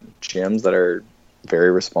 well-run gyms that are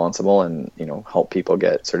very responsible and, help people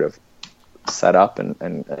get sort of set up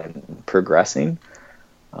and progressing.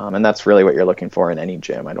 And that's really what you're looking for in any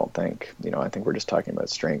gym, I don't think. I think we're just talking about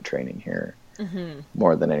strength training here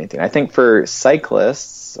more than anything. I think for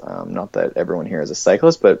cyclists, not that everyone here is a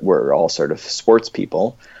cyclist, but we're all sort of sports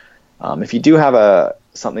people. If you do have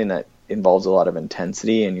something that involves a lot of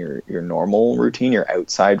intensity in your normal routine, your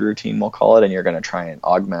outside routine, we'll call it, and you're going to try and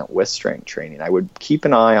augment with strength training, I would keep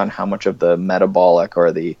an eye on how much of the metabolic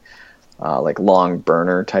or the like long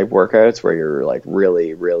burner type workouts where you're like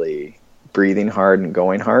really, really breathing hard and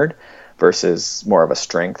going hard versus more of a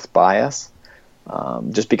strength bias.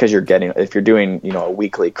 Just because if you're doing, a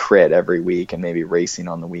weekly crit every week and maybe racing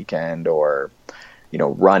on the weekend, or,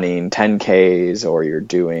 running 10Ks, or you're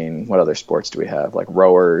doing, what other sports do we have? Like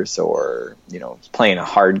rowers, or, playing a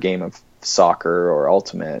hard game of soccer or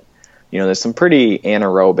ultimate, there's some pretty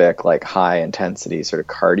anaerobic, like high intensity sort of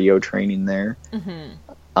cardio training there.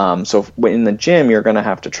 So in the gym, you're going to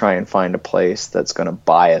have to try and find a place that's going to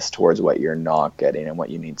bias towards what you're not getting and what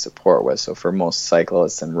you need support with. So for most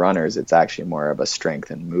cyclists and runners, it's actually more of a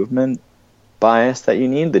strength and movement bias that you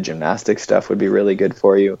need. The gymnastic stuff would be really good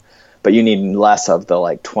for you, but you need less of the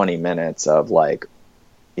like 20 minutes of like,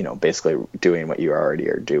 basically doing what you already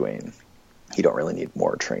are doing. You don't really need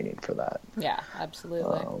more training for that. Yeah,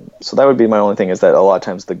 absolutely. So that would be my only thing, is that a lot of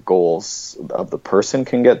times the goals of the person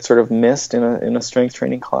can get sort of missed in a strength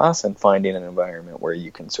training class, and finding an environment where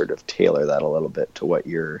you can sort of tailor that a little bit to what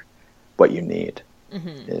you need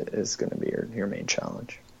is going to be your main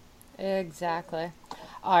challenge. Exactly.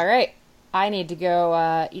 All right. I need to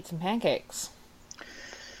go eat some pancakes.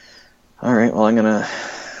 All right. Well, I'm going to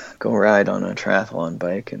go ride on a triathlon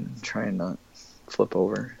bike and try and not flip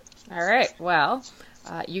over. All right. Well,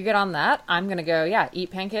 you get on that. I'm going to go, eat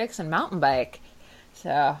pancakes and mountain bike. So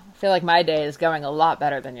I feel like my day is going a lot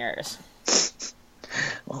better than yours.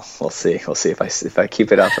 Well, we'll see. We'll see if I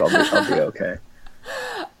keep it up, I'll be okay.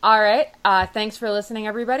 All right. Thanks for listening,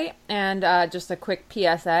 everybody. And just a quick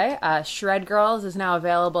PSA. Shred Girls is now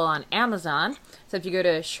available on Amazon. So if you go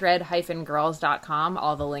to shred-girls.com,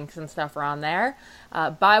 all the links and stuff are on there.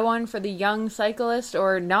 Buy one for the young cyclist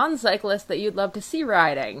or non-cyclist that you'd love to see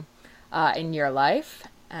riding in your life,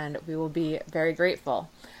 and we will be very grateful.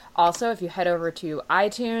 Also, if you head over to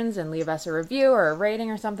iTunes and leave us a review or a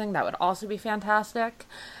rating or something, that would also be fantastic.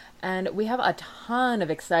 And we have a ton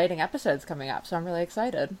of exciting episodes coming up, so I'm really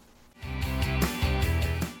excited.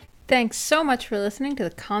 Thanks so much for listening to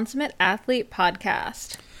the Consummate Athlete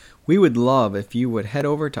Podcast. We would love if you would head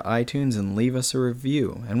over to iTunes and leave us a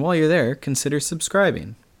review. And while you're there, consider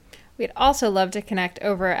subscribing. We'd also love to connect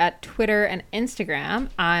over at Twitter and Instagram.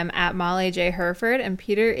 I'm at Molly J. Herford, and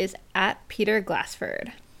Peter is at Peter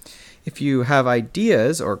Glassford. If you have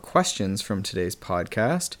ideas or questions from today's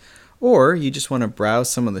podcast, or you just want to browse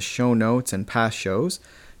some of the show notes and past shows,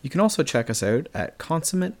 you can also check us out at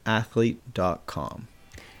consummateathlete.com.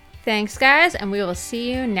 Thanks, guys, and we will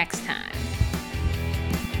see you next time.